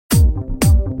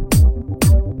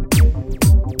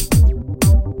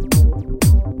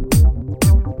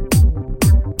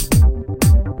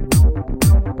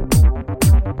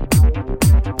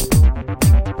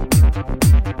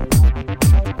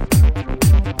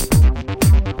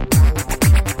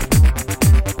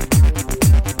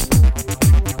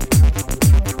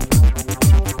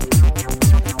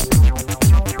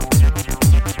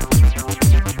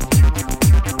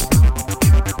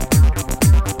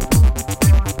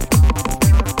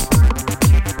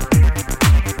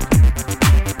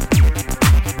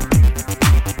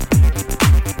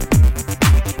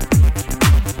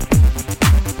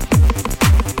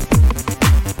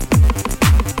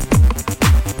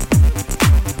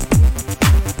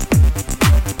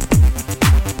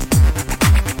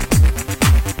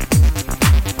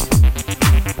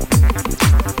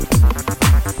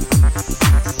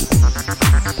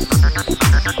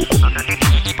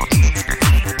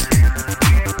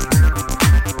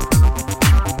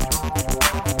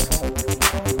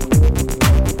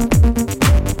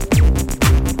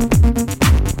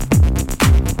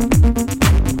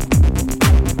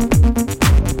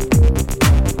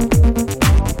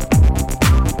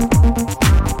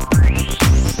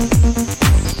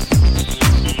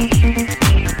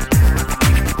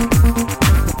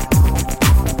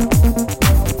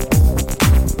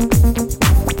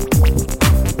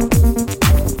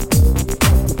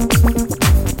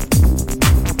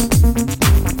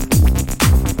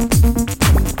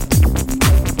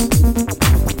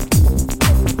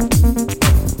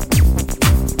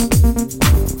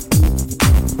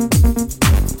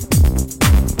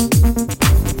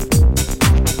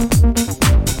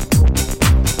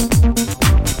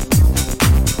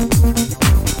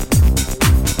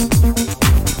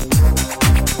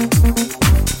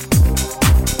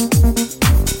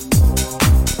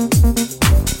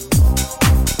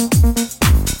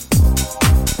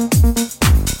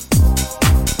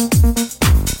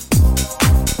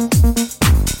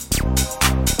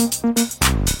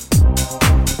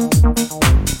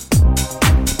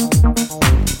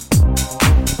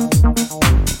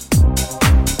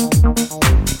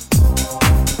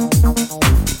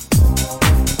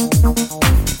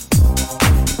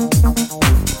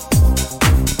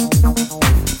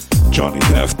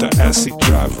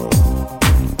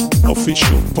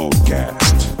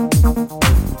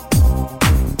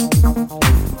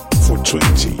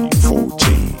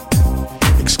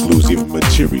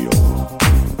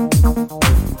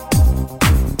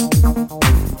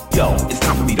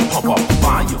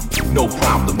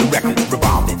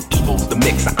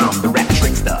mixer, I'm the rap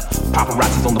trickster.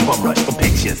 Paparazzi's on the bum rush for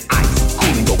pictures. Ice,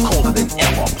 cooling, go colder than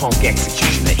ever. Punk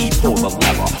executioner, pull the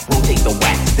lever. Rotate the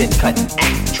wax, then cut and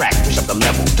act the track. Push up the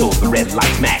level till the red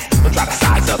light max. Don't try to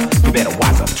size up, you better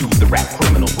wise up to the rap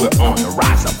criminals. We're on the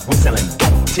rise up. We're selling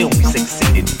dope till we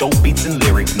succeeded. Dope beats and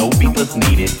lyrics, no beaters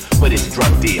needed. But it's a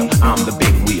drug deal, I'm the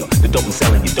big wheel. The dope I'm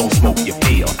selling, you don't smoke, you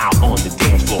feel. Out on the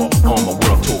dance floor, on my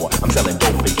world tour. I'm selling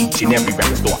dope in each and every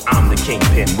record store. I'm the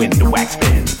kingpin when the wax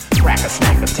spins. Crack a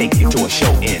snack or take you to a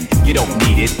show end. You don't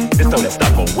need it, just throw that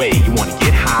stuff away. You wanna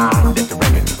get high, let the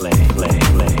record play.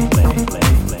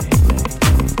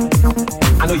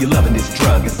 I know you're loving this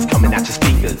drug as it's coming out your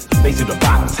speakers. Bass to the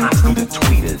bottoms, highs through the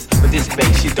tweeters. But this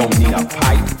bass, you don't need a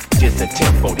pipe, just a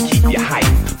tempo to keep you hype.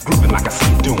 Grooving like I see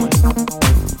you doing.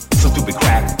 So stupid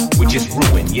crap would just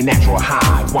ruin your natural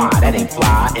high. Why? That ain't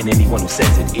fly, and anyone who says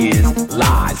it is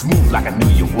lies. Move like I knew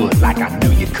you would, like I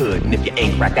knew you could. And if you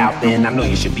ain't cracked out, then I know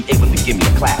you should be able to give me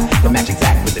a clap. The match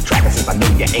exact with the track, and since I know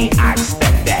you ain't, I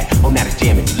expect that. Oh, now this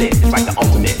jam is lit, it's like the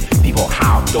ultimate. People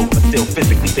how dope, but still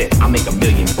physically fit. I make $1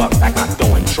 million bucks, like my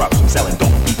dough in trucks. I'm selling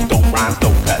dope beats, dope rhymes,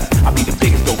 dope cuts. I'll be the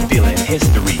biggest dope dealer in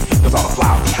history, cause all the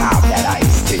flowers behind that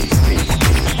ice tea.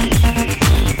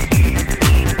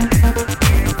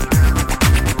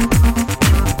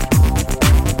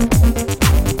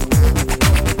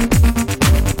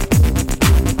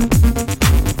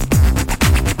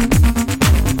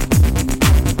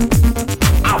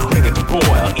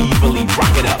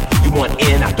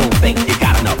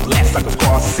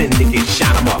 Syndicate,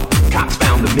 shot 'em up. Cops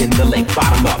found them in the lake,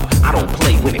 bottom up. I don't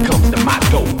play when it comes to my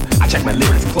dope. I check my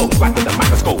lyrics close, like with a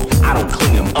microscope. I don't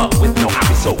clean them up with no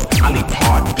happy soap. I leave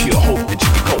hard and pure hope that you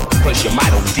can cope. Plus you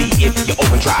might OD if you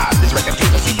overdrive. This record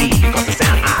tape a CD because the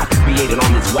sound I created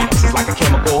on this wax is like a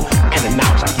chemical, and the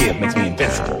knowledge I give makes me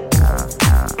invincible.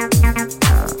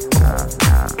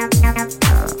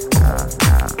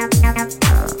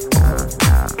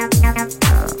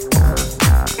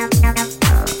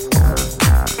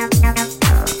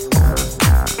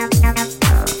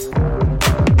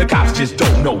 Just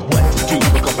don't know what to do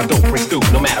because my dope breaks through.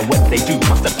 No matter what they do,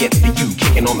 my stuff gets to you.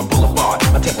 Kicking on the boulevard,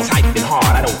 my tempo's hyping hard.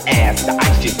 I don't ask, the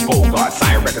ice just bogart.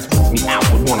 Siren Records puts me out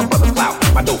with Warner Brothers clout.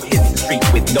 My dope hits the street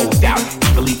with no doubt.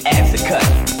 Evilly adds the cut,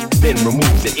 then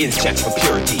removes it. Is checks for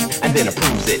purity, and then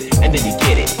approves it. And then you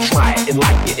get it, try it and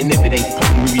like it. And if it ain't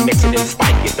potent, we remix it and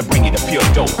spike it to bring you the pure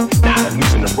dope. Not a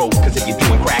noose in the road, cause if you're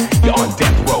doing crack, you're on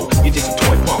death row. You're just a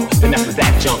toy punk, then after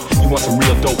that junk, you want some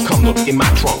real dope, come look in my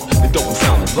trunk. The dope I'm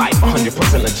selling is life,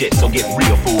 100% legit. So get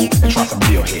real, fool, and try some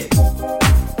real hit.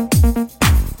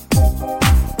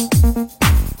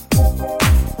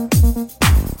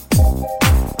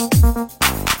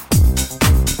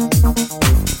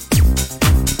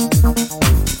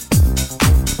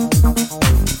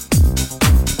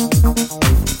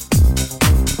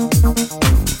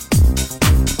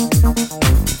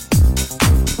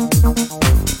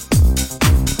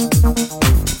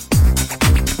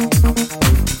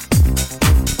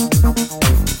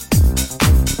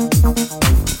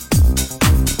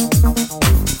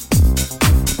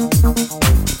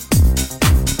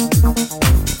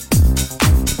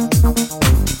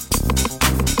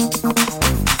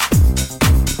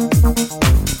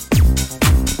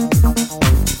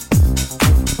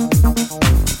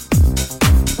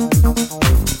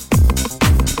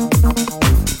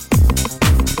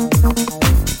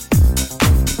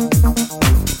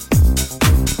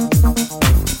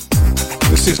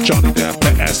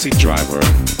 Driver,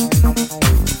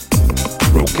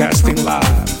 broadcasting live.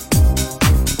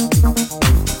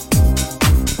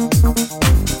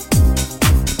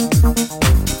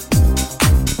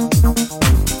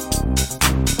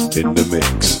 In the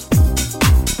mix.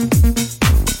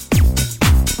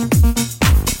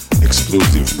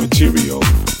 Exclusive material.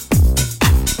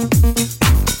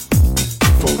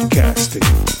 Broadcasting.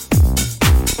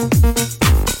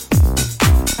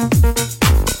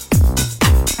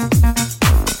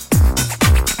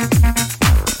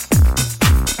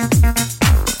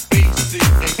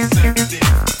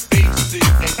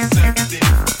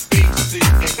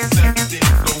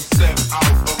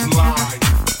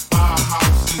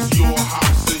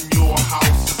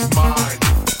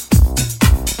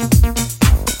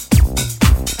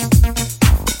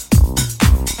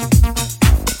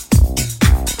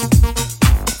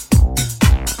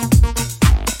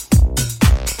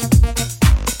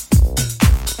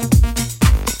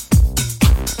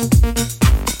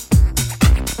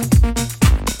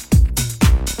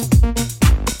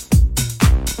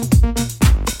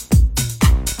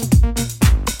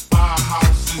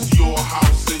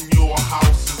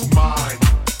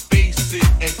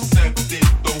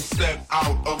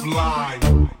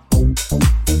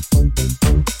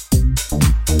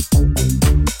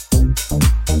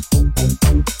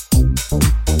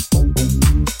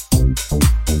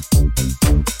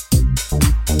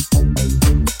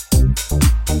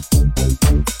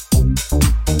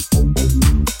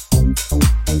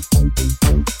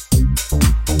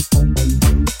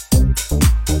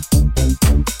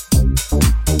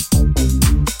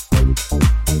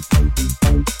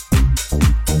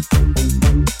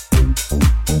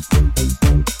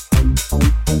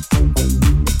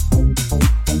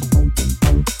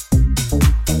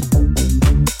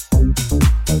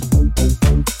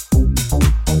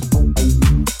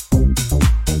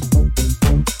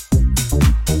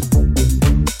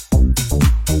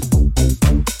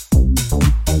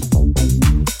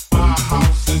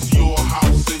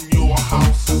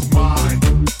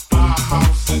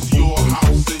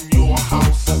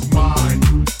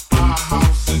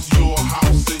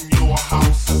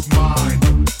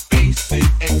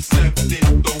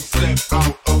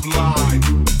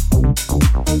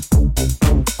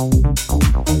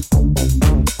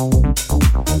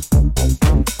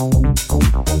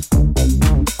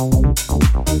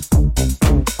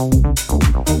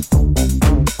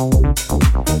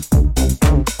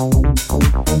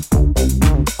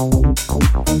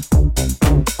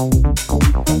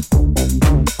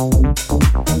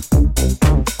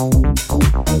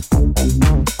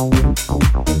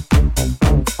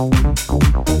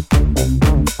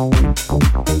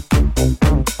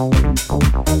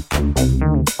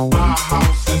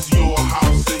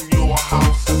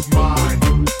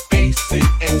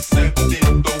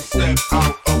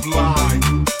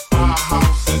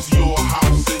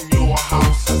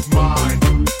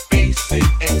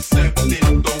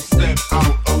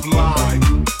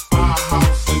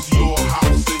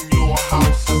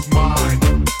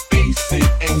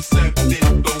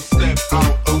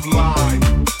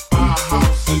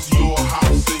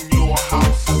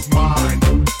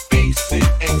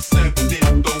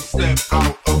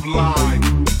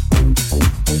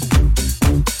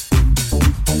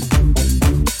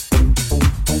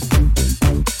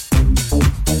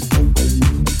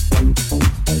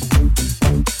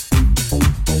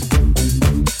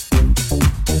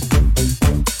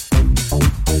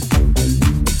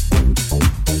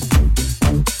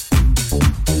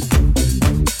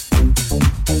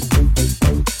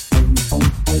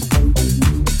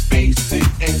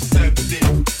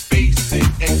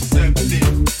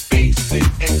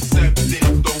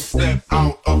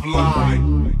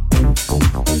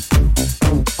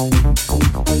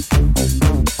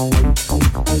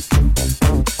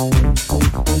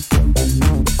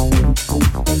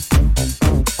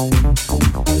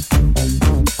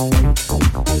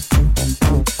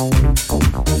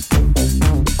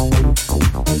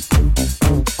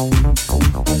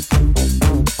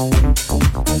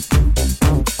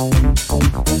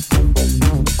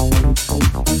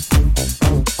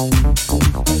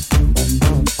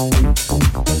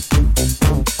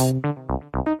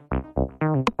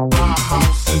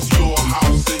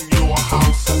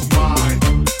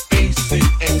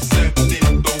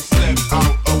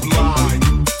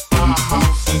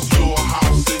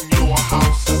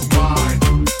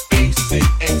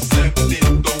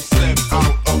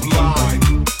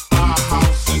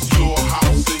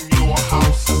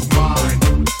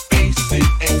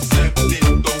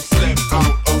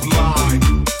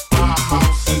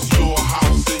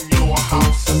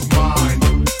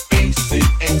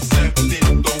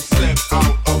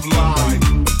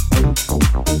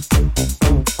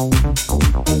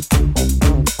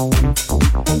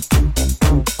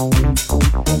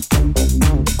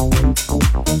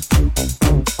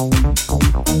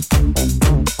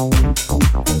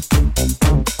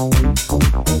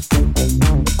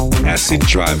 Acid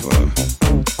Driver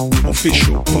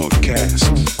official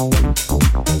podcast.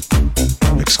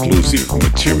 Exclusive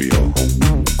material.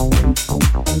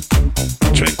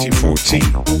 2014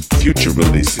 future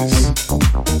releases.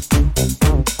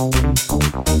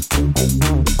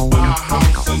 My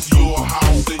house is your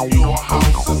house and your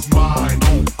house is mine.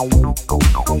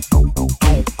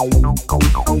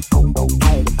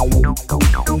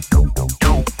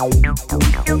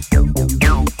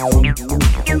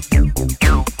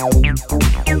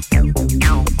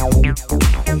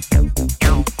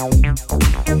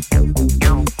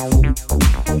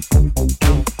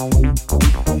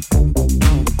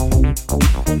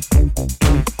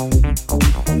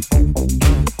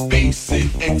 Face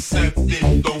it, accept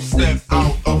it, don't step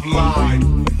out of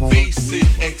line. Face it,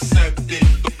 accept it,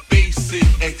 face it,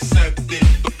 accept it,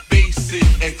 face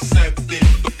it, accept it,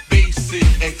 face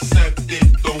it, accept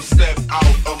it, don't step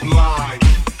out of line.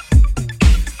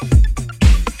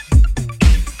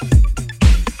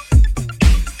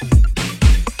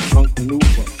 Funk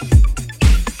maneuver.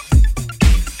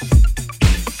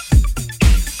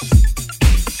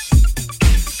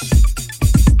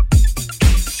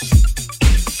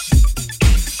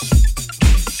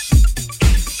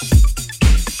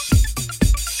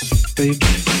 Baby.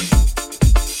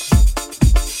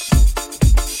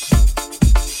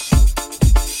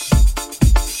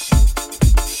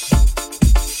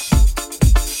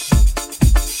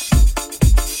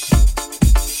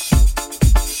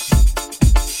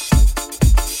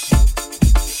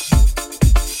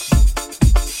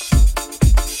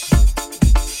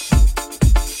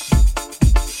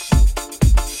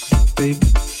 Baby.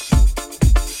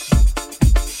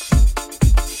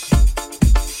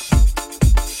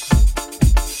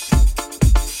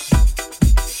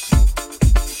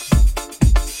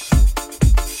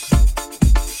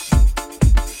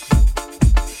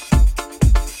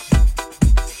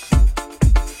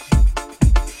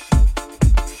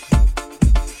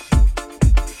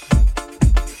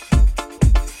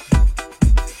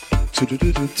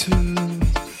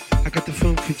 I got the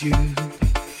funk for you.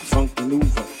 Funk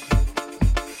maneuver.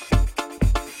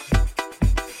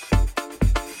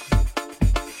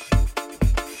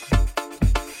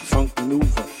 Funk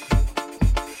maneuver.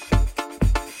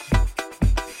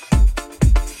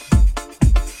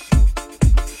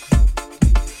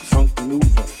 Funk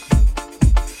maneuver.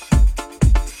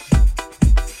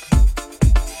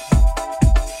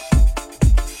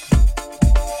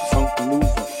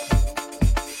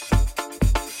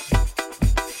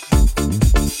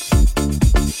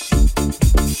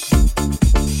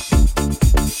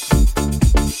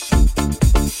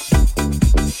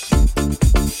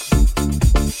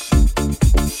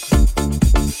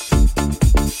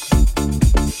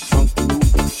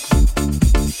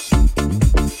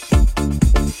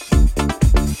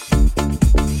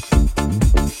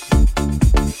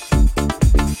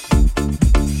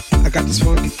 got this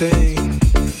funky thing.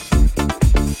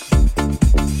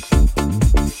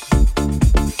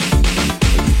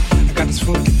 I got this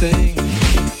funky thing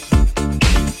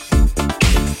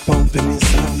bumping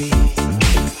inside me.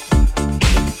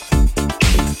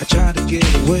 I try to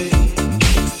get away,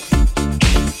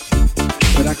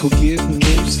 but I could get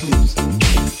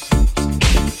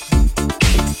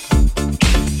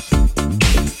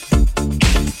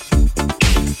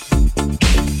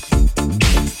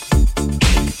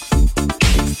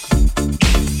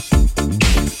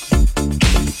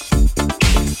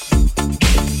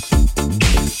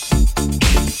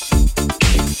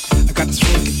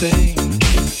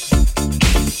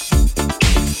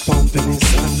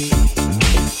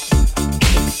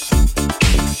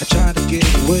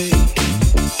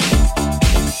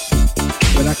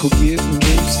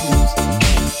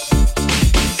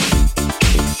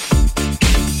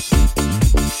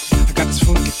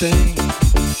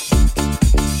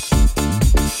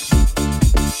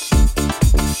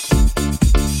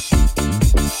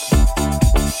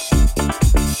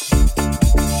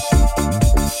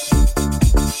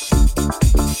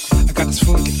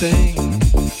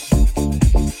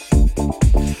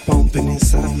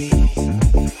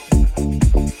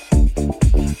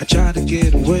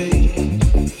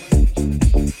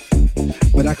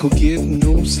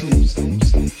sleep.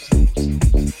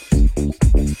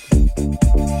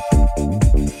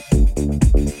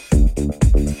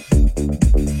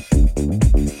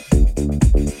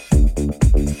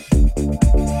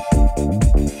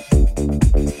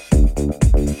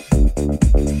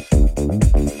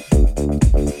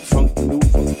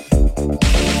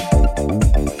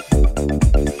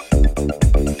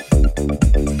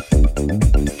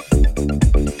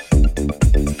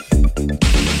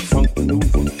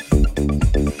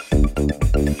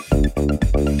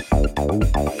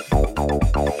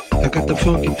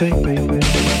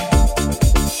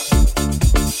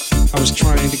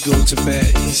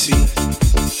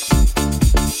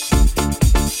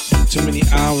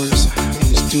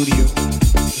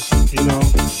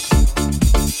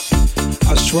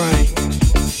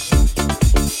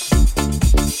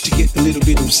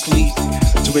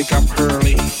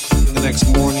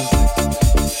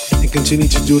 Continue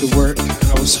to do the work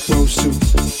I was supposed to.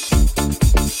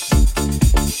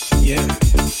 Yeah.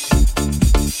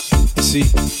 You see,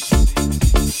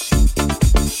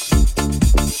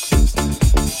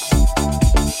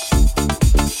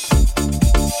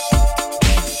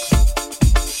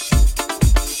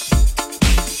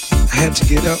 I had to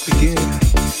get up again,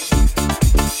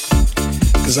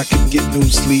 'cause I couldn't get no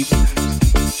sleep.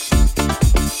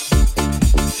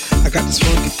 I got this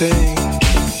funky thing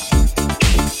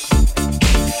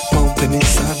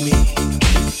inside me.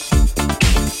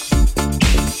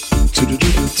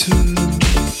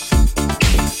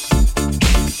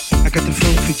 I got the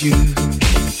phone for you.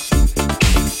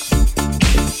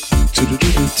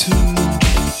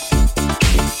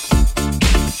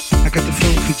 I got the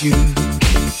phone for you.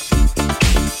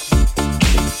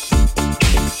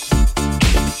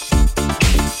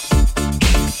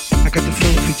 I got the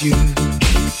phone for you.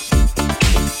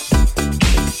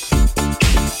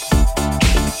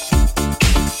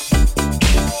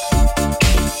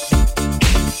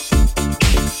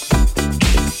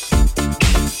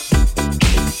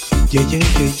 Yeah, yeah,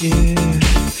 yeah, yeah.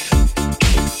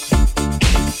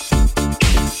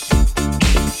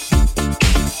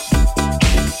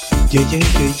 Yeah, yeah,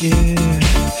 yeah, yeah.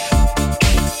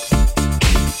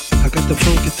 I got the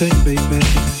funky thing, baby.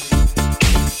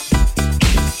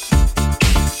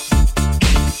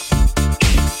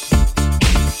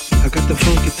 I got the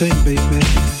funky thing, baby.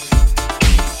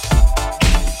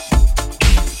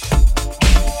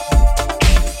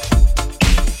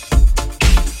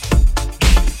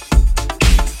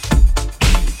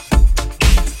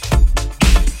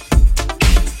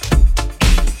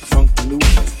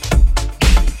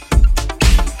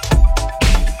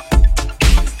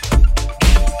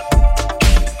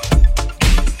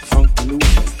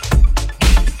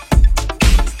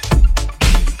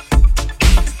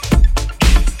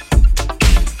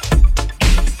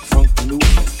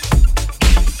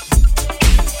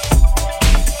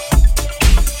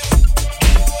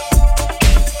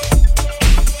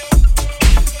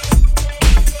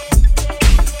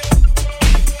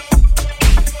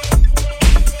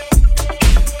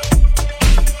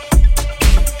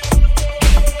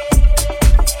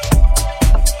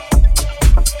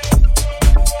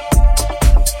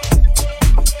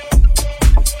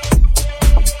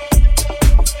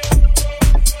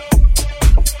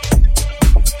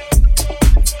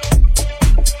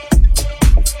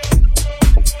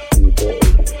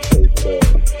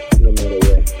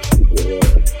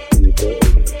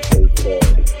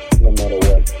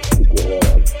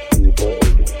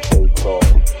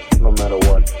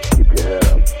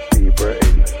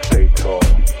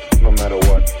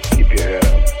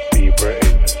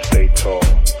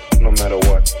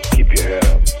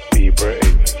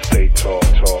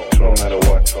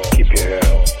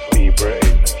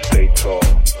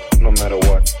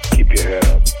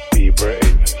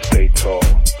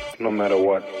 no matter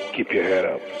what, keep your head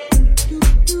up.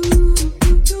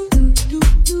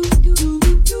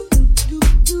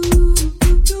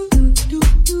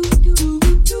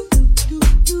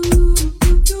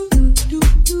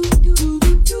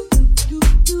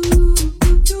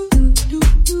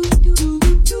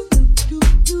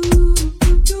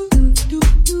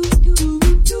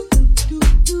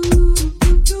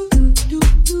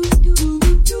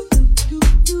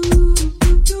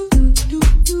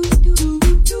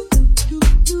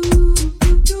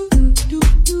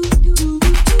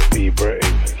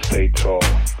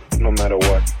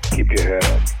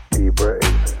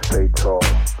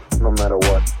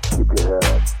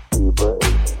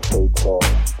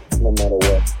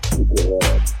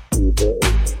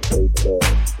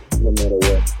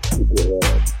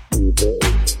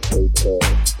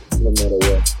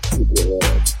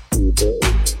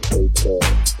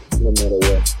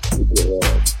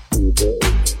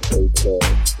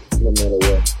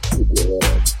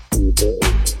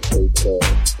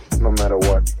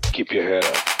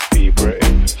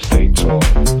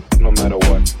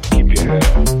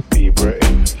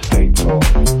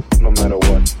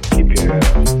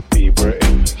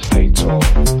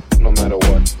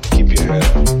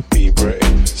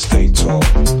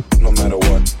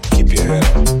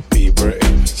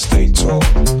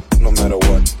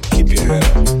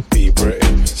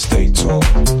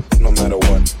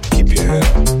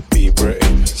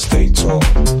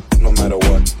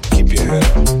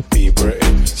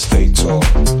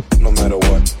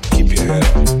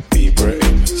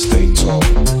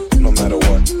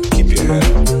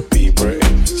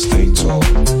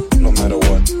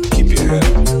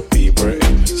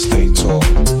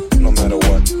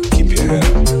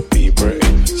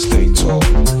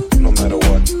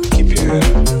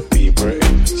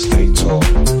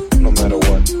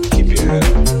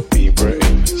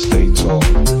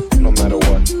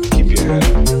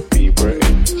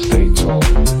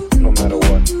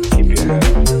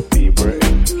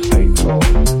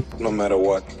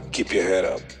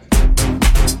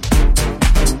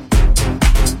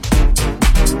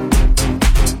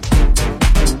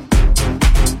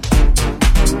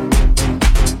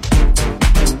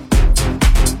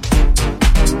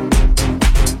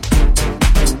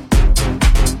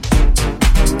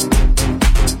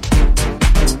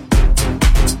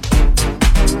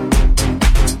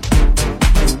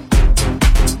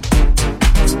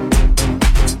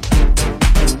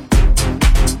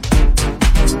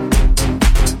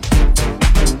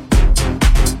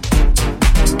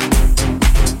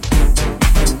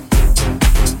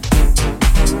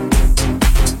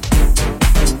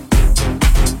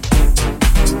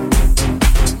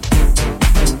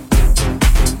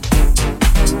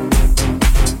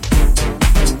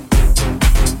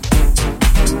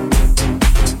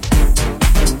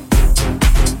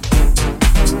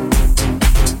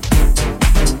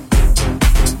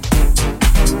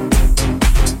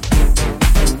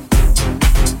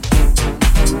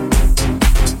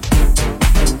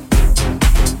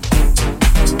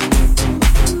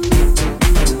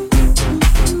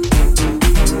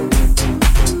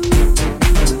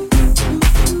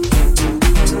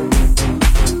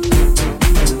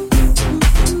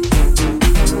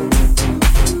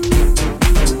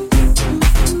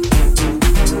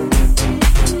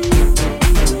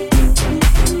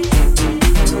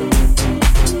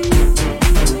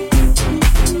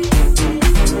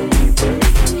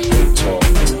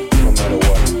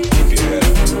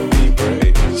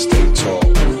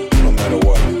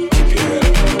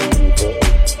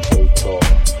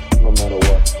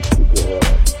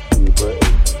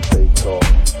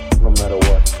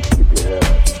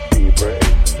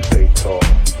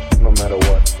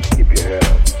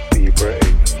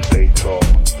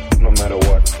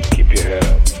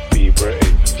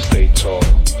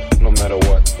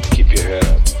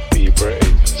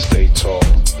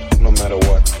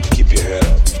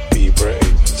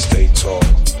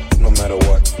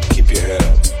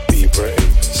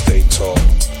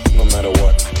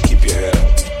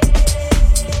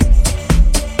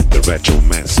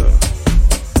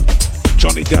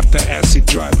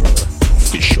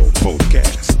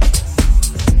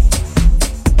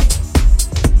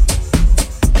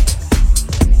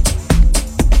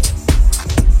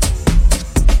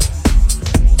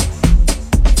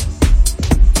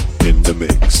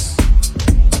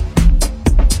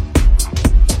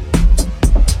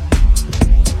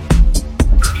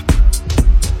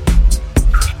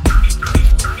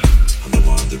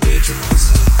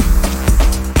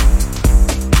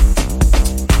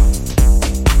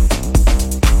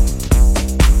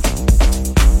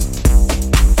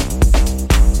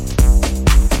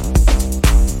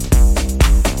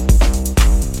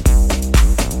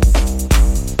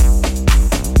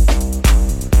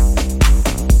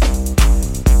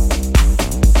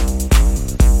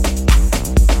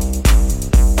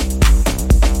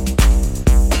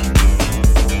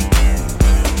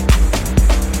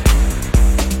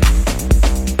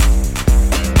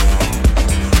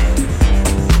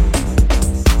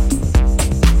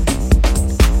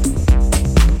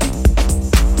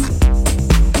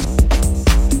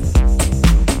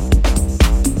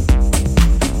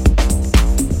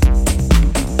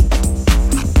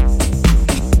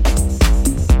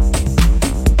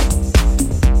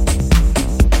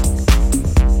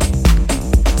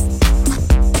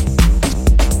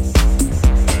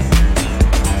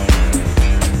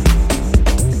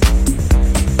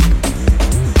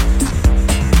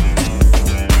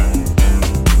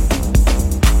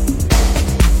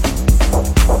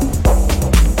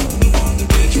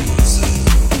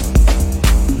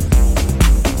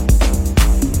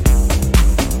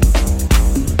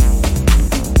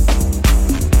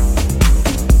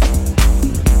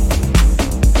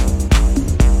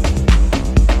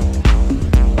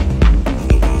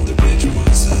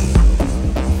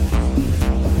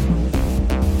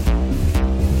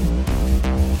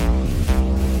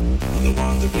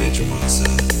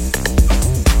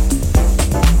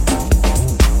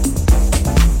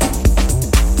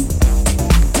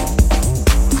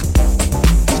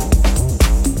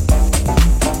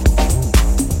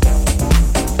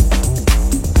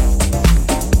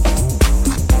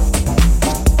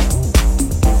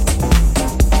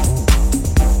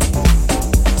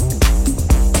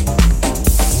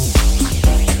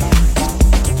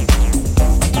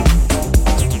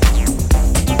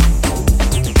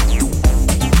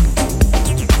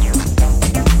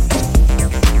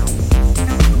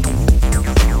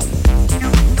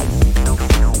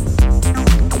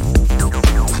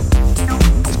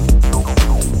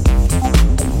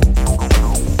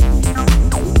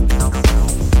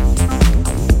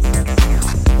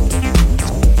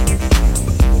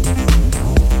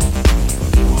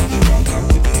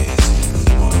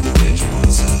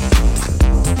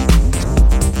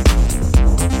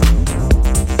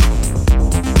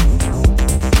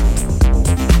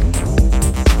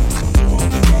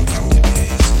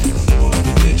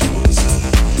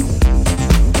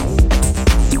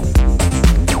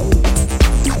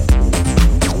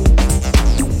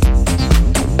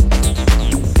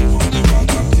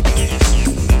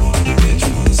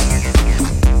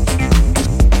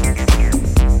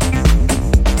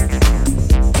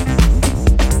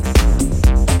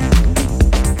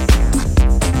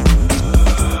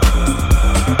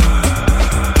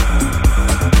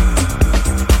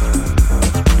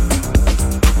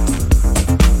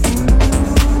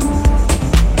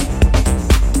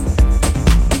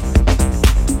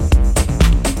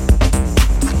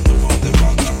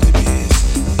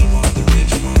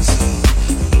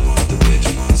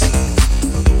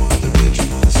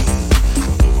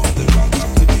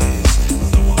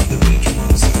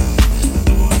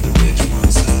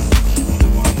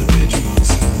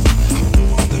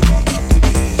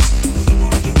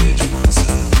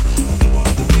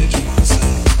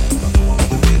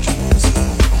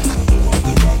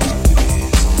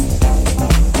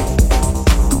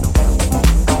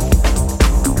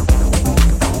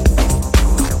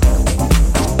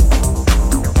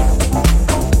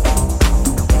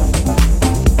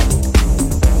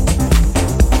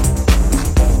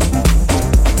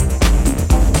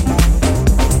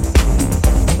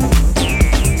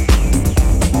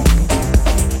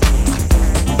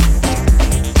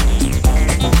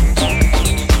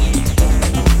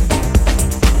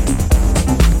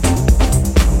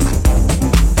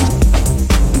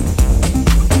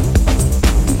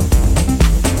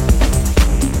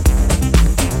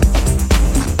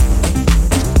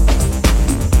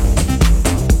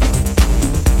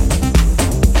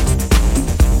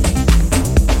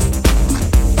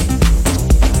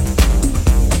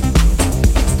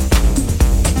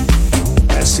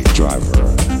 Driver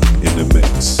in the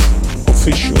mix.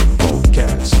 Official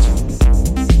broadcast.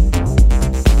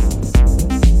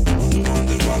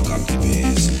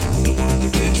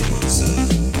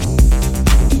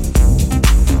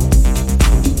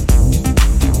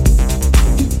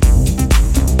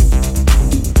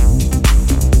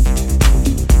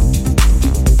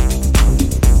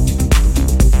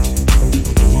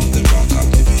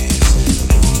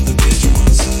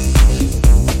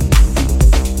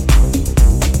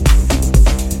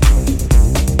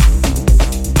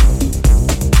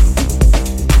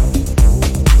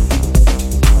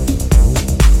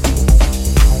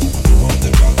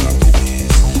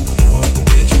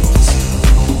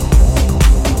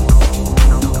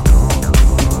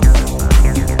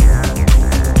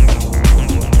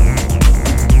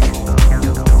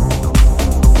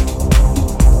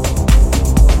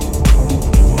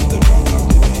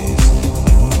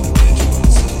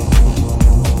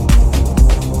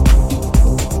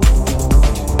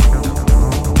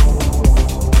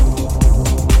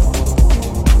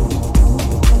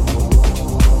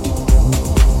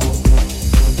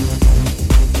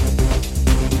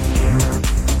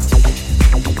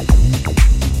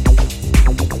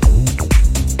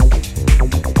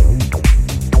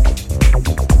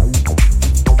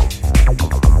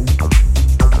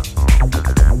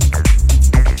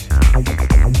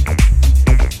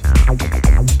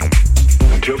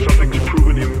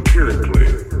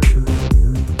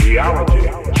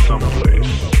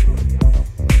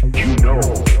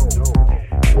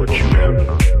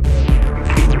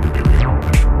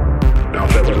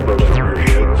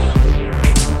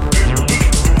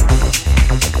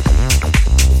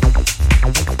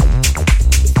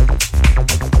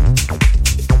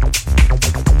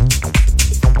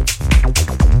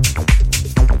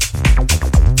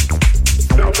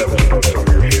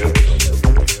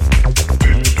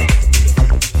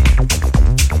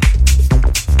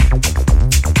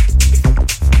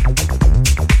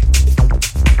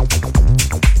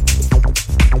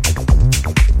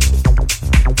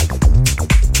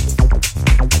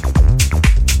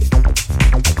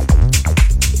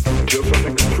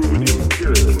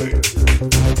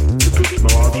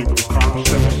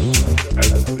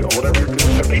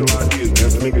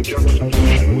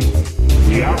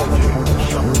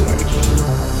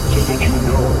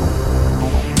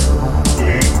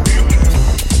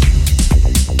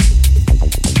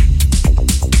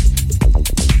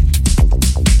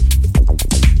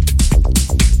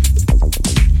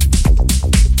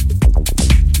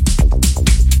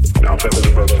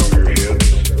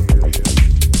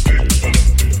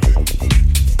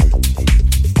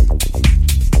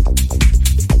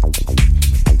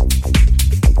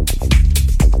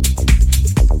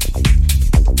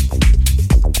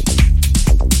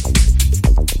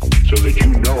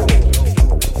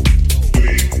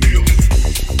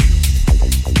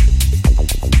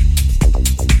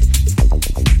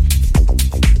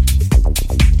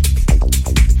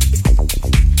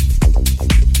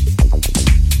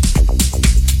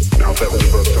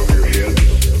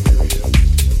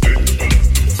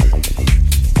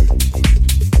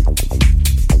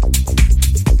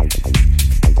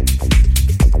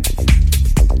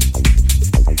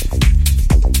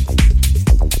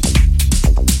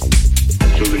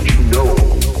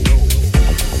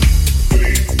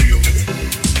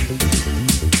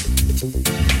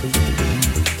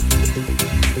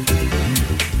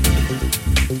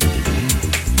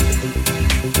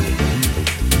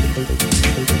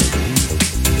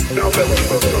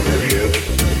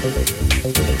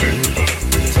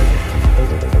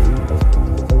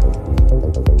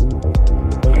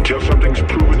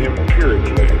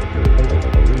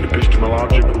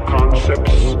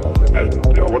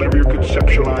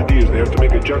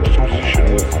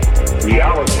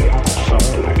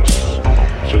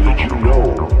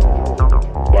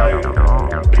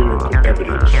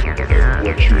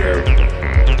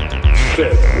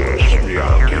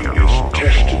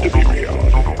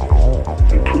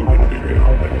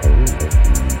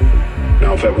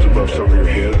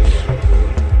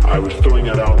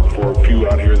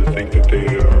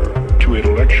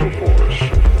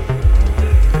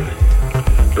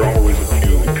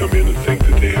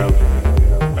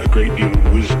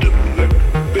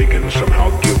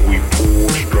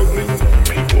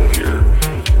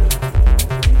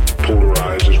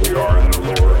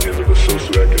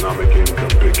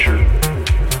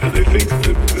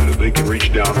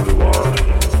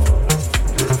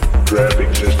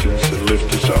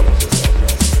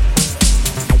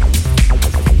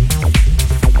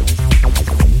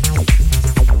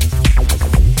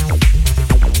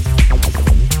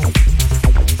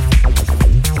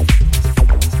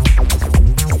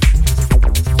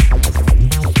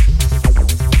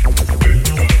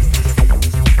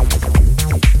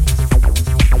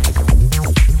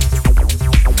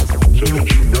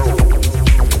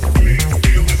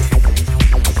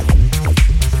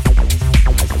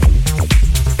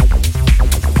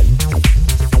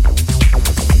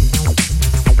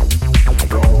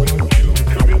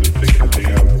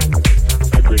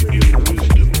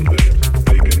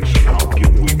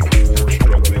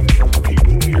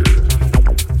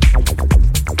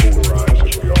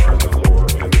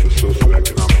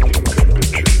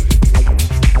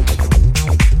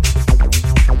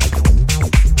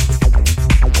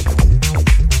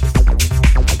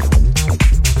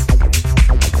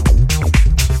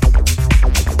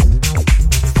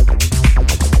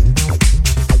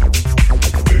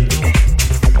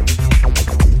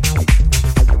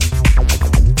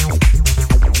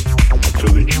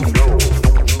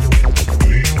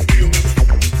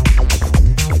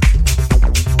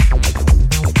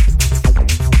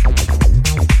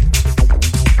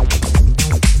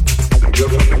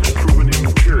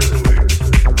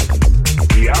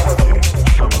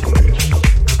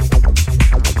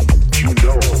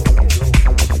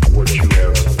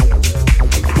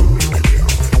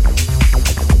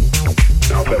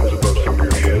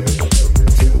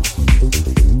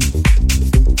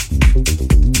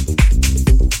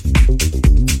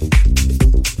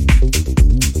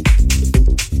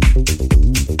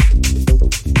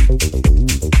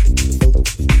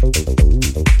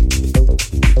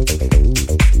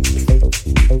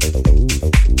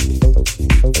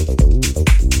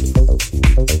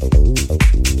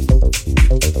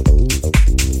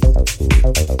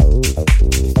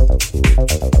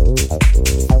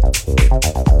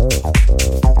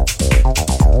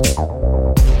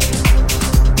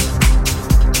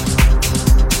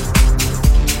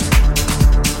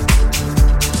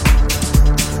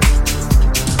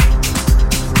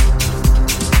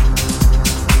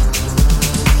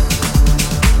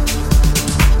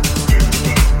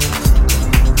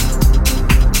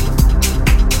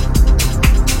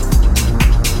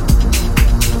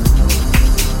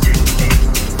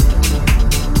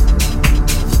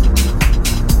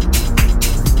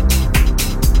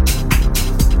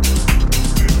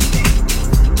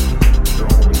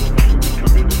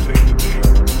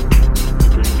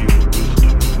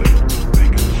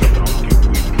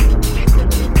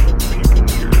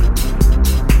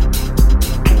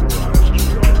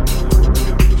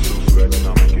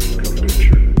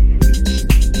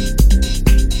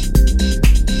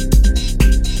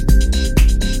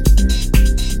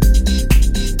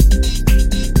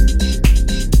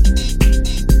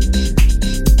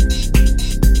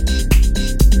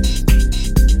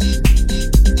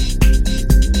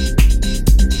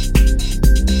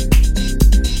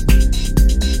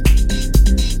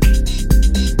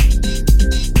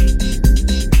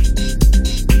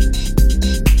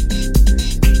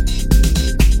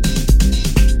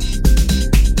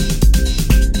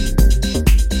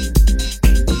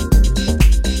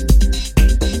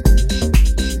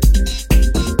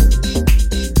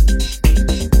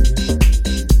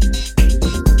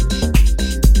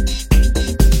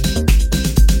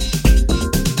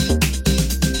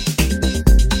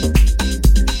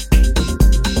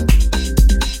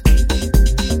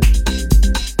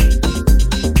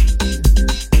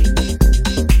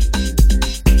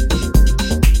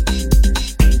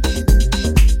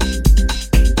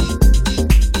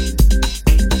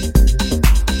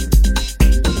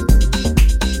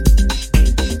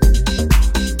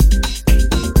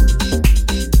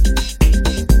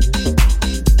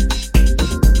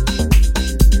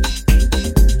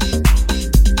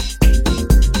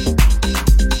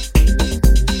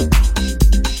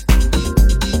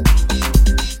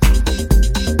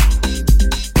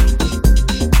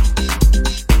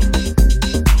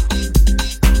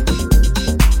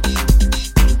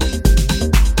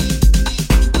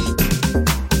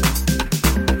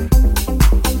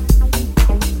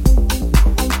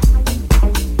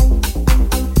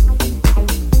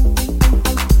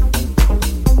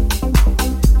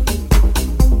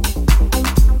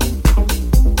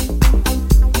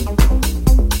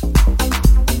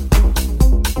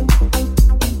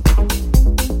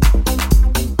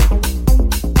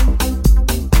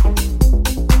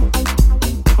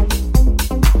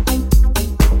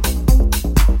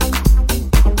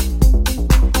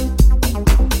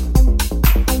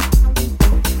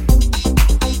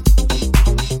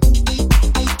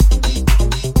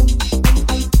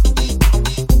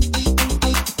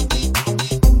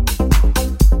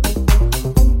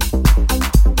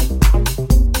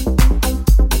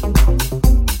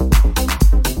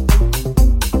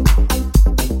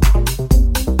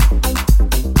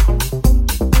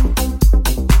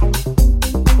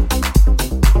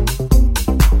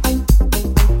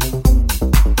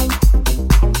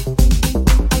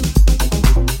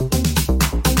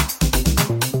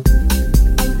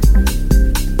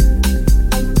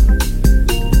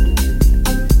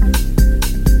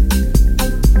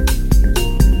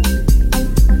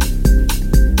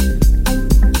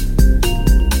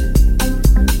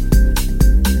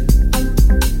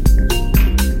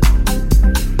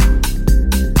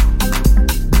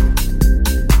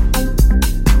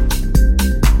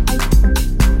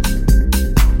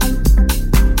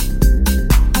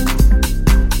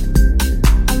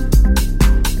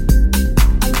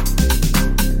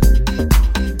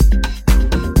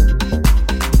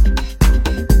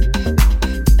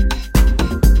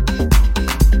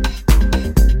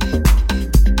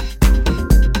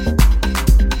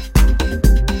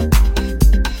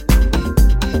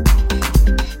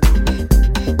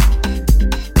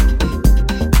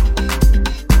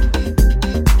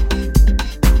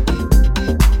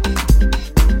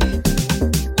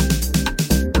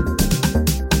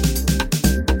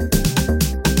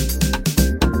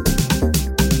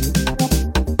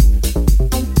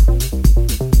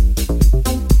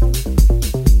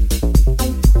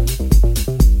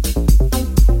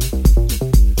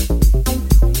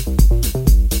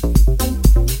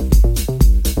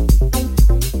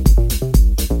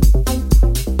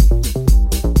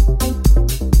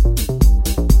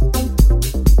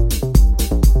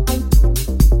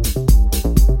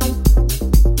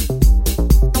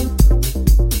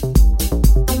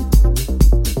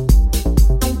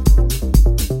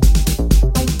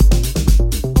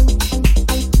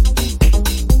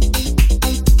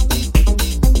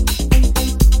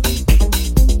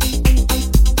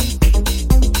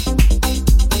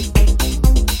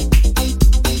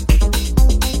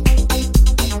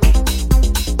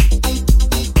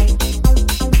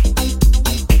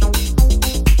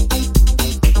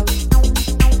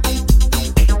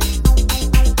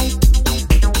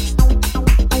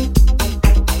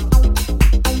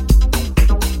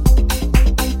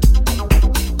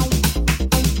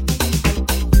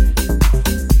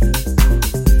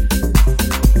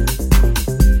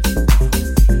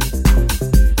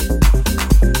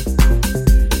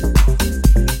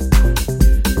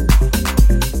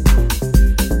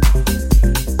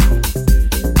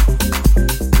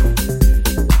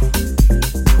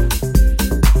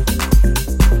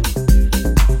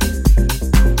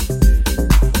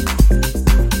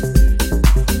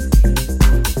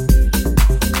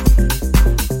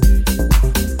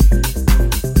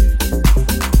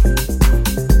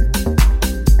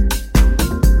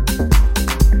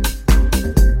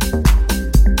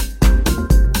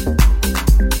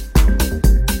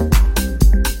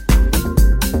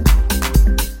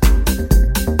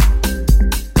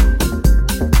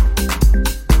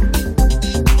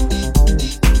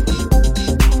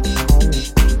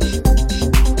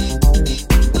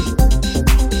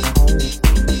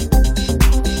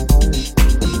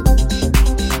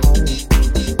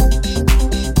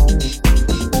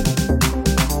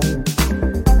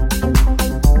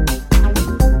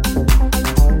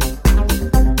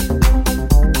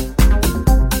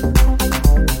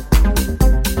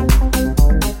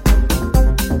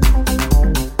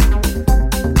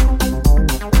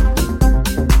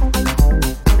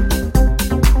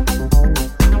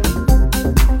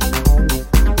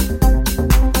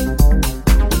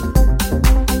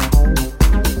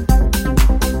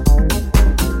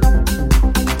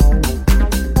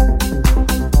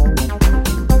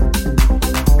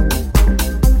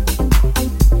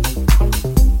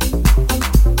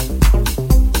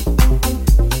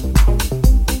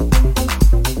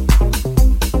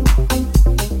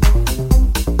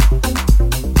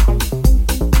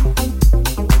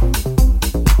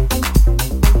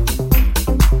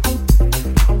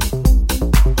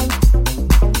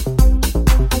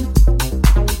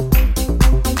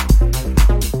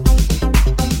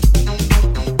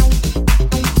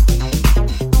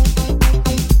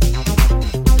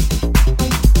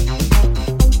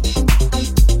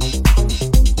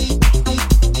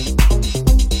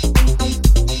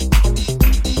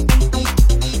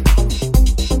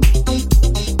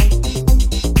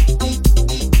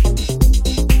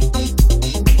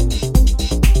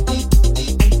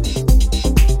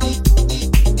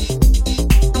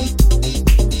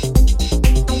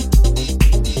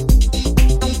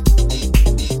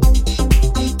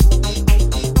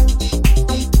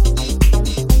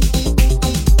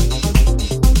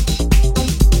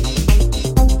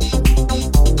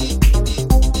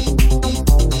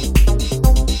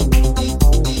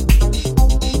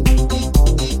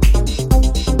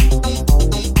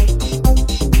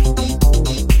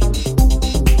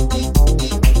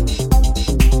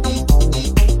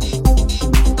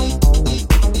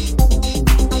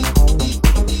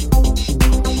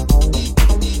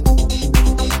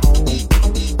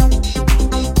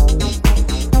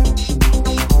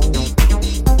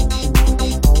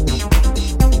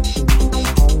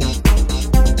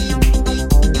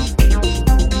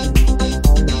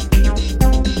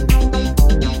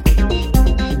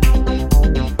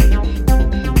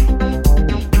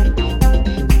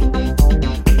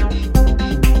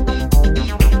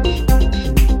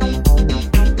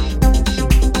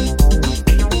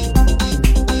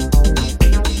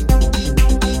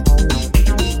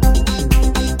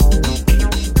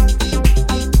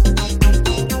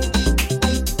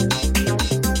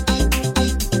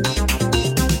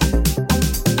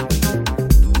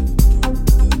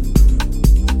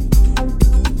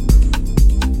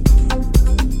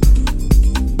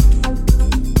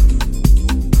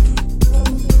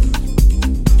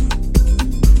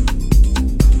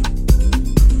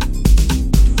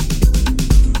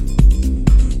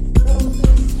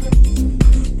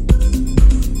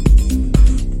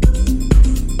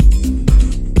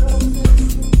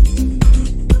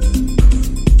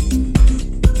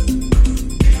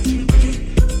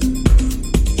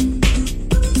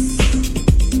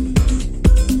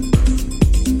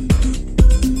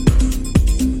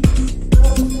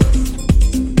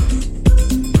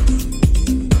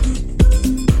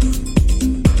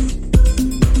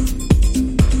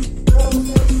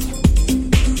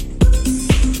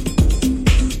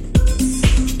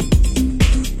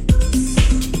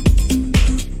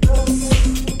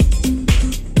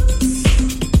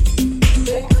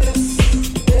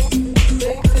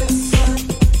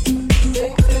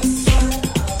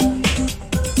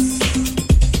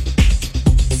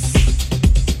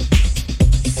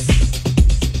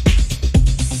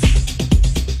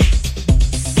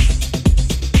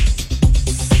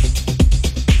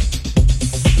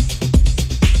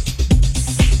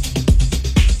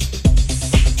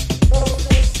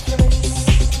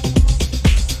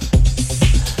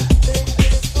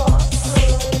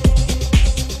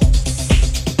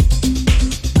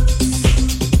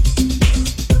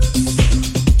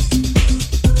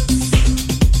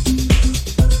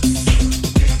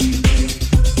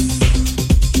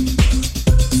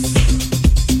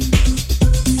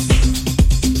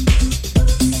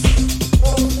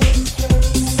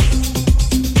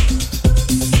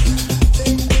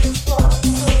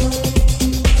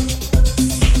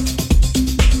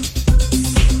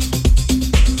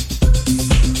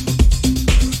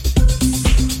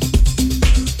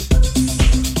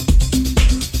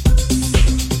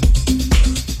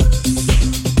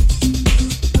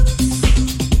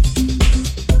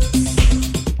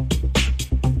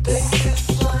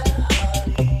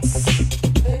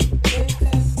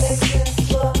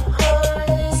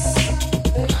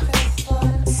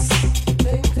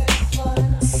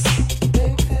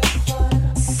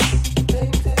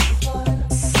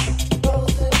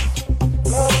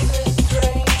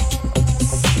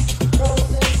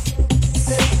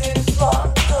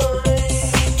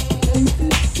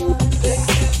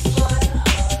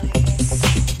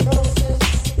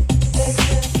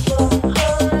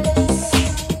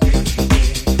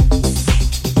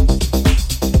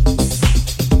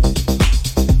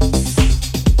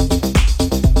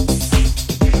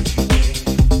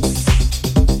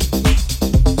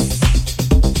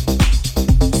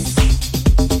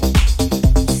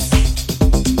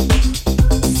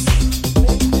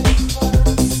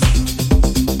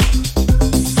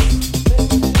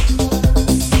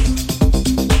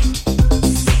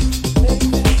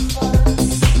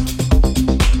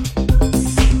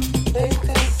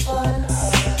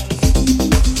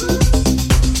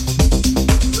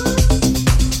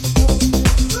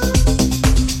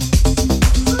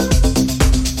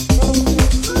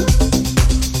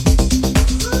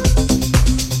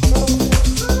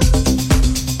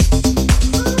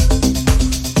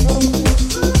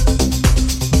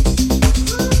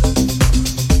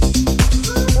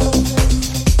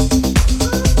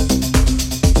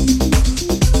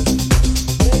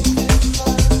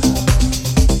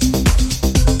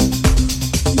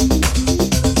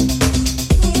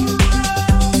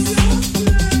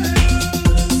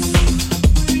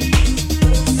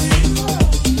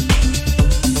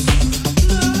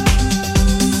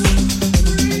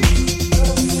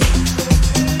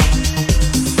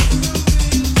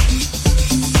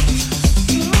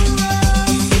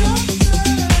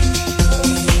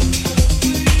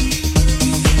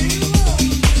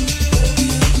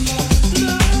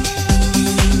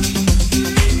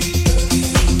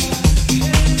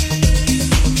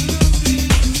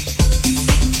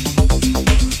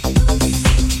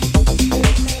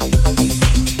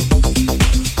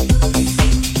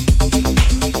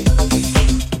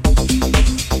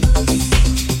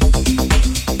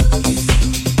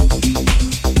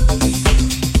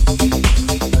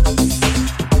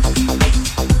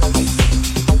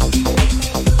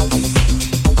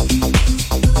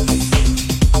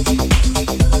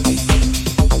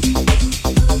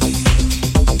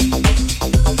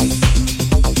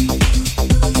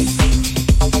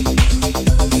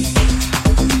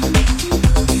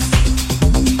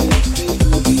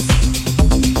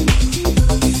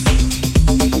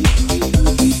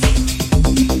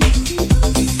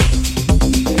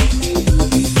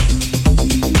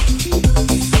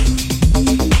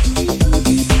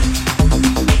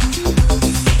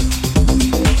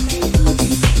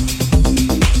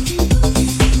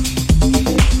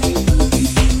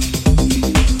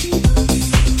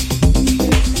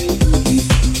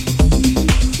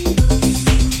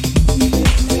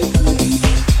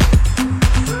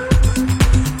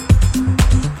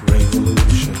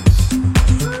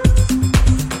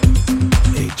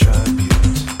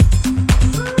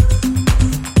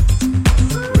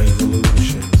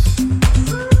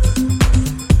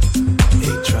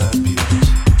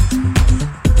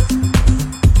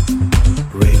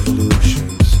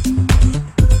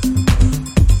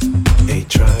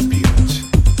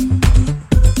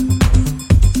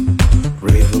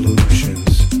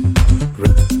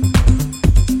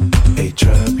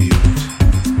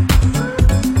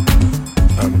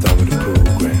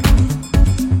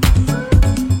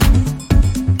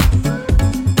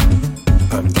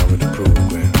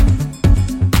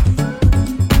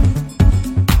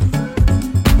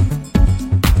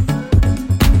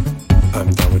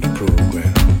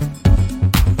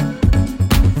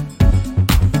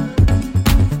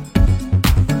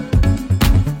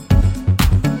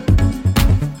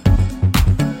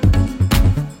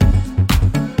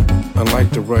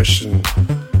 Russian,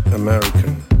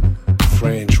 American,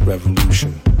 French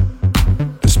Revolution,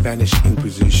 the Spanish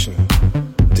Inquisition,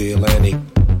 the Atlantic,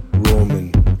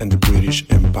 Roman, and the British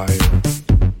Empire,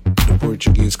 the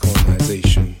Portuguese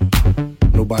colonization.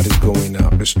 Nobody's going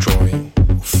out destroying,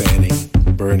 fanning,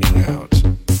 burning out,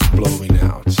 blowing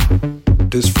out.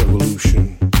 This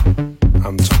revolution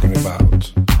I'm talking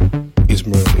about is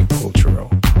merely cultural.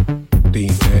 The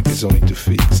intent is only to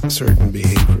fix certain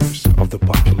behaviors of the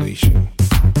population,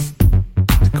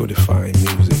 to codify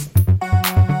music.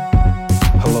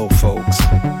 Hello folks,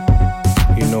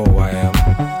 you know who I am.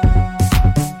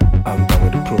 I'm done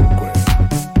with the program.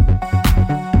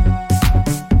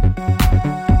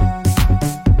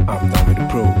 I'm done with the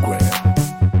program.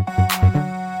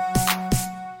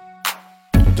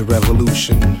 The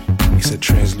revolution is a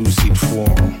translucid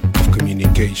form of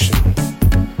communication,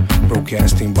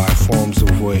 broadcasting by forms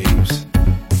of waves,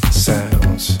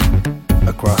 sounds,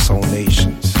 across all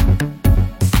nations.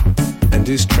 And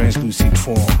this translucid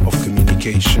form of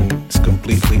communication is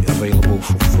completely available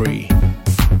for free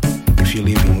if you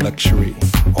live in luxury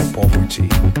or poverty.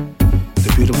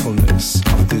 The beautifulness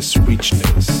of this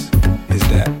richness is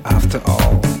that after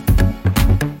all,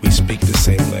 we speak the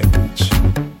same language.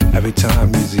 Every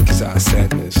time music is our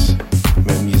sadness,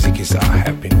 when music is our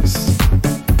happiness.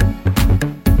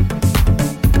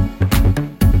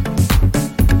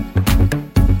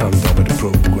 I'm done with the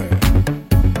program.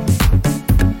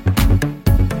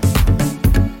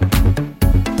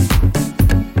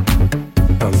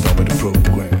 I'm done with the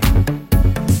program.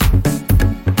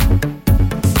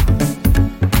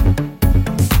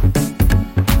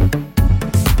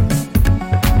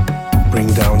 Bring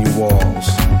down your walls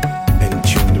and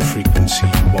tune the frequency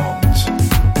you want.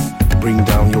 Bring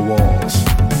down your walls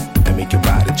and make your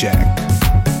body jack.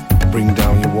 Bring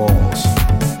down your walls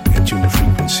and tune the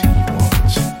frequency you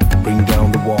want. Bring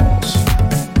down the walls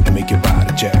and make your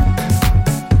body jack.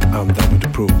 I'm done with the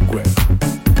program.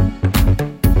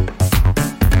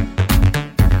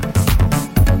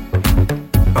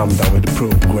 I'm done with the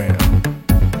program.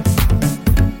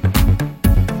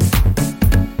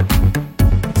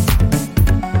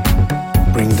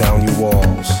 Bring down your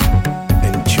walls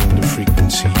and tune the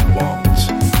frequency you want.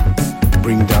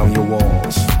 Bring down your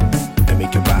walls and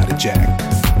make your body jack.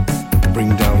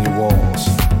 Bring down your walls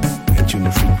and tune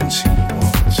the frequency you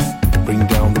want. Bring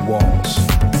down the walls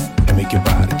and make your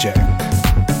body jack.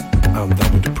 I'm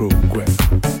done with the program.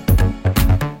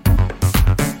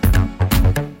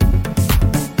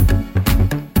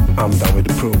 I'm done with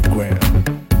the program.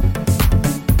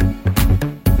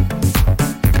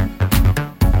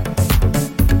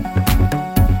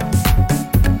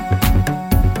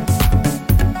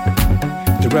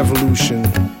 The revolution,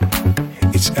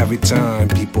 it's every time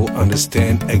people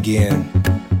understand again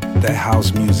that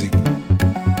house music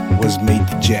was made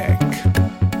to jack,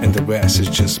 and the rest is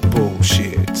just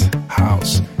bullshit.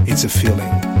 House, it's a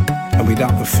feeling, and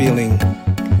without a feeling,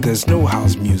 there's no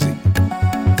house music.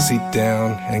 Sit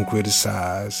down and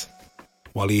criticize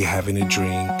while you're having a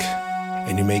drink,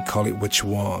 and you may call it what you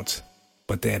want,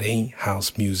 but that ain't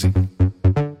house music.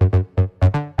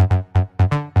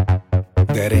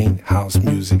 That ain't house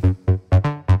music.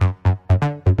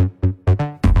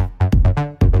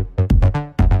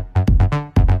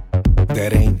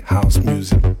 That ain't house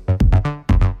music.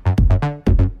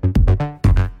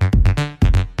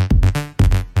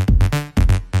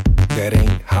 That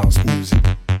ain't house music.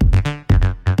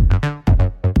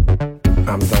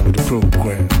 I'm done with the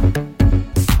program.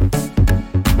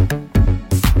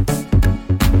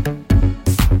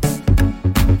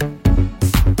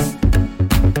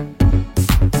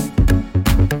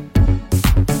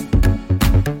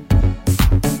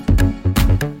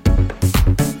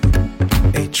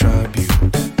 A tribute.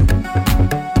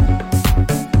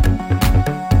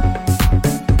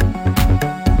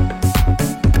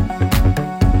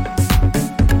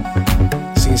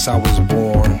 Since I was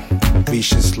born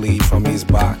viciously from his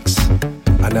box,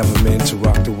 I never meant to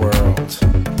rock the world.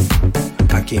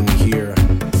 I came here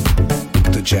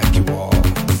to jack you all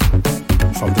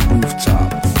from the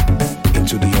rooftop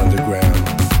into the underground.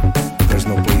 There's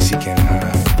no place you can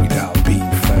hide without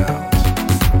being found.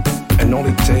 And all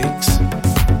it takes,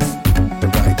 the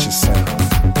righteous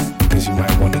sound, is you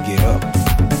might want to get up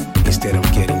instead of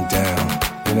getting down.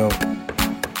 You know,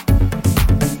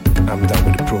 I'm done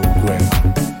with the program.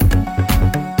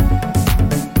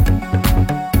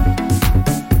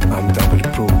 I'm done with the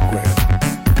program.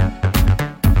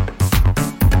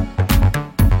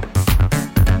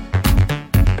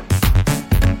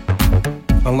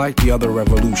 Unlike the other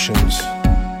revolutions,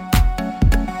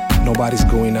 nobody's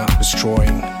going out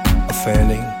destroying,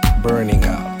 offending, burning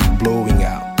out, blowing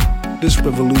out. This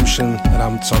revolution that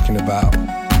I'm talking about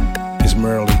is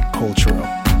merely cultural,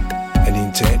 and the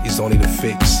intent is only to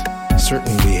fix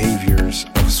certain behaviors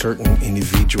of certain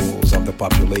individuals of the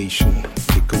population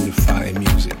to codify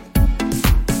music,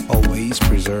 always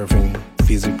preserving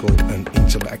physical and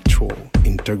intellectual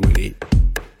integrity.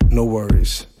 No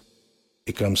worries,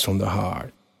 it comes from the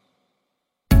heart.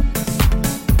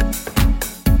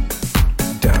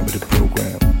 Down with the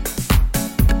program.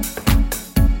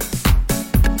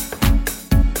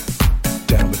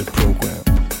 Down with the program.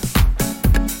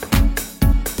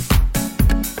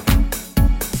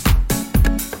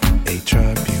 A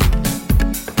tribute.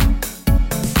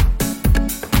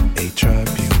 A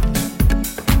tribute.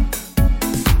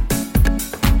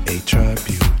 A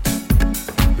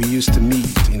tribute. We used to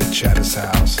meet in the Chatter's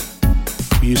house.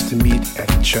 We used to meet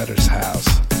at each other's house.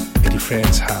 At your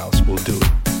friend's house, we'll do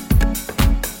it.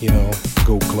 You know,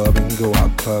 go clubbing, go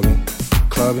out clubbing.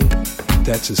 Clubbing,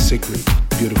 that's a secret,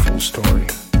 beautiful story.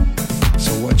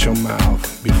 So watch your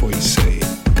mouth before you say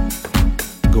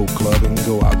it. Go clubbing,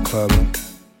 go out clubbing.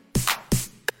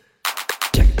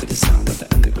 Check to the sound of the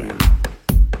underground.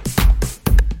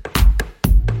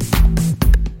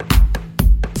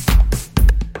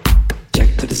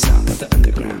 Check to the sound of the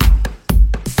underground.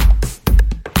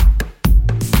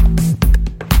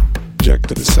 Jack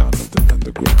to the sound of the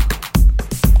underground.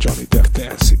 Johnny Death the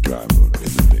Acid Driver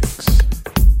in the mix.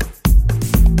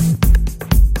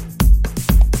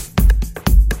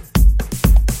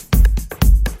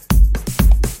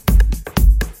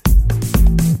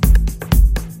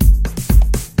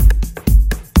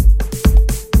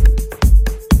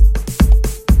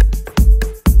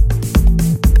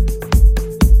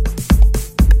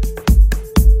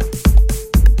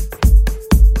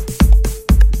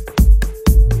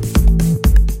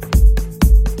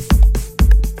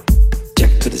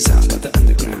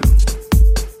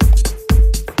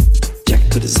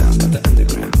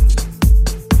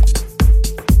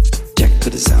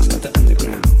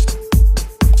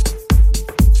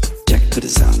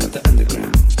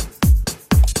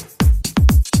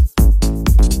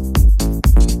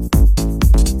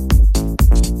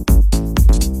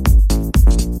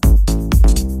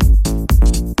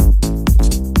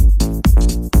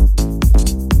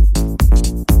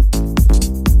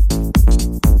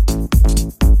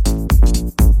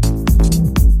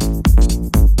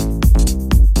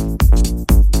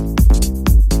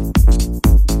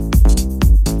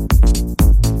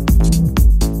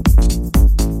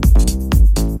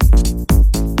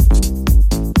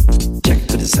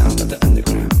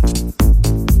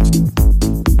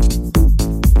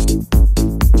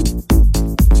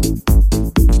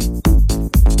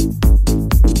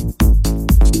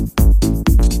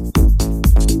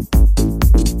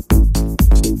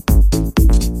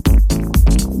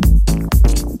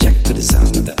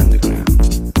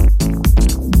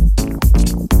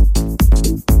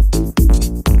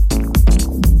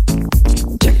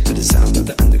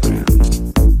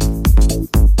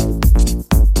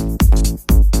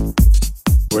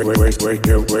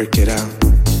 Work it out.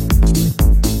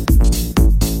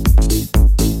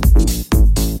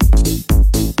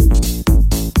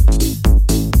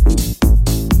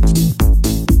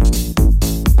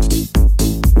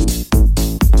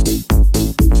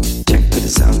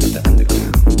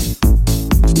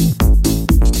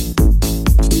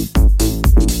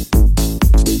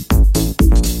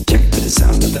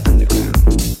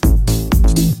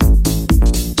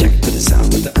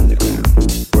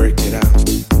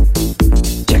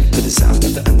 Sound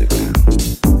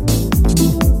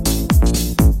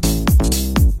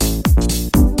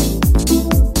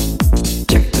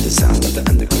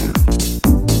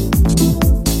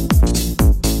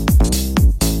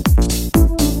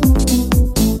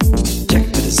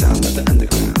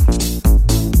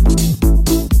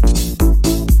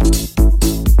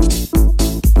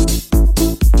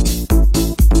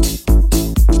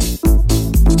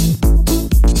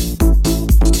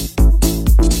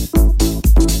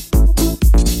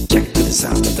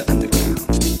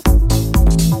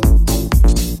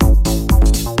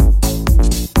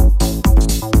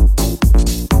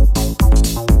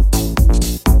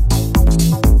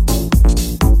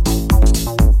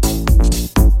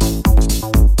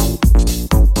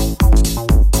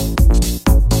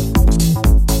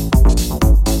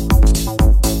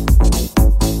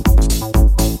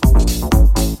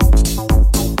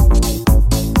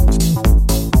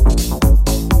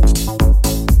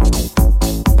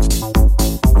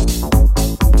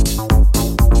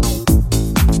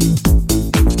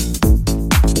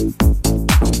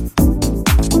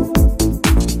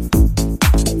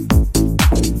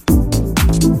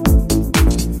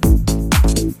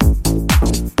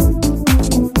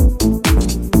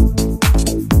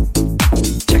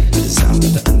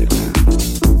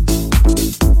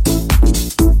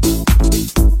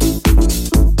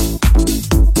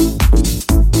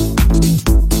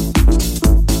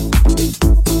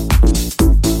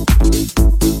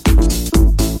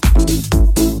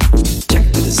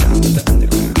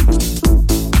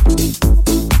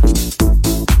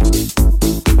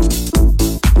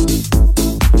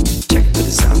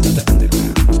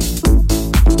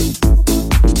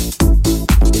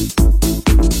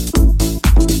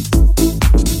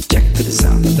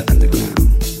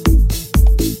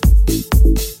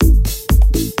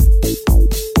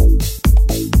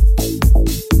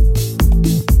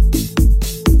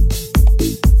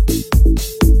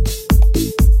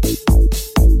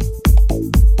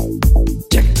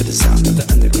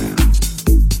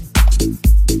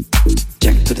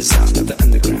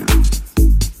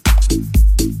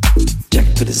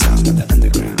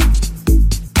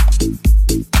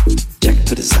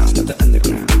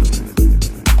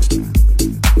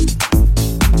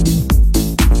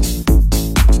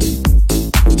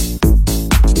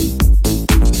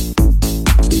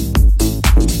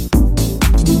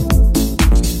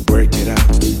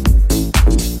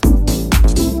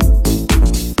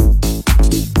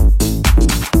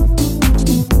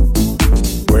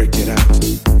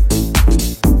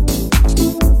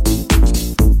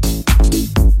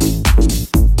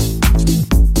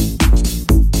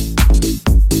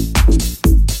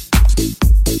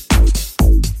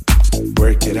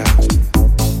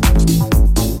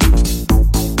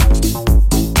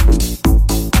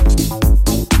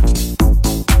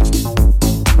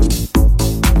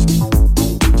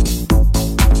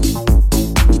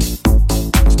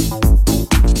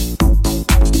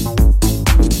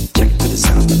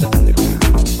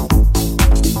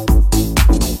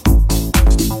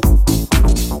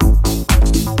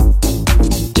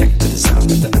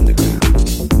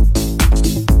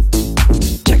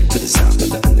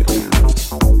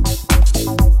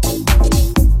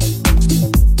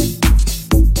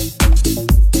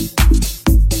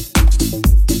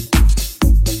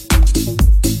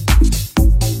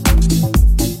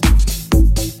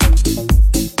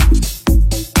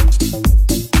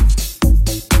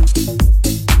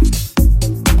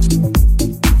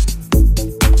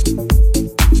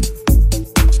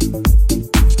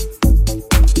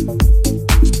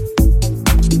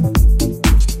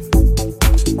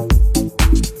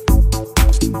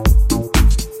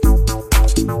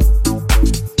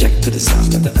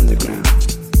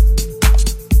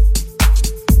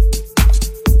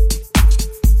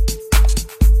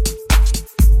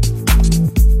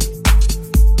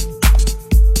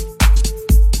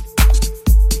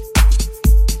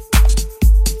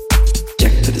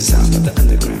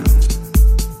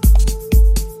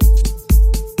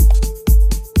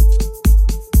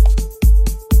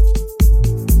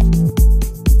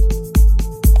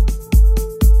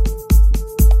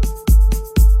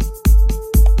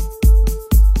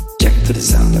to the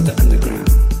sound of the underground.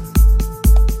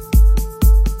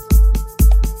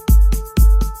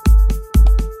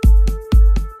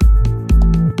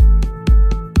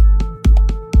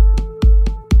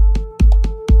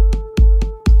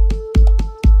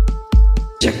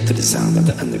 Jack to the sound of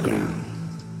the underground.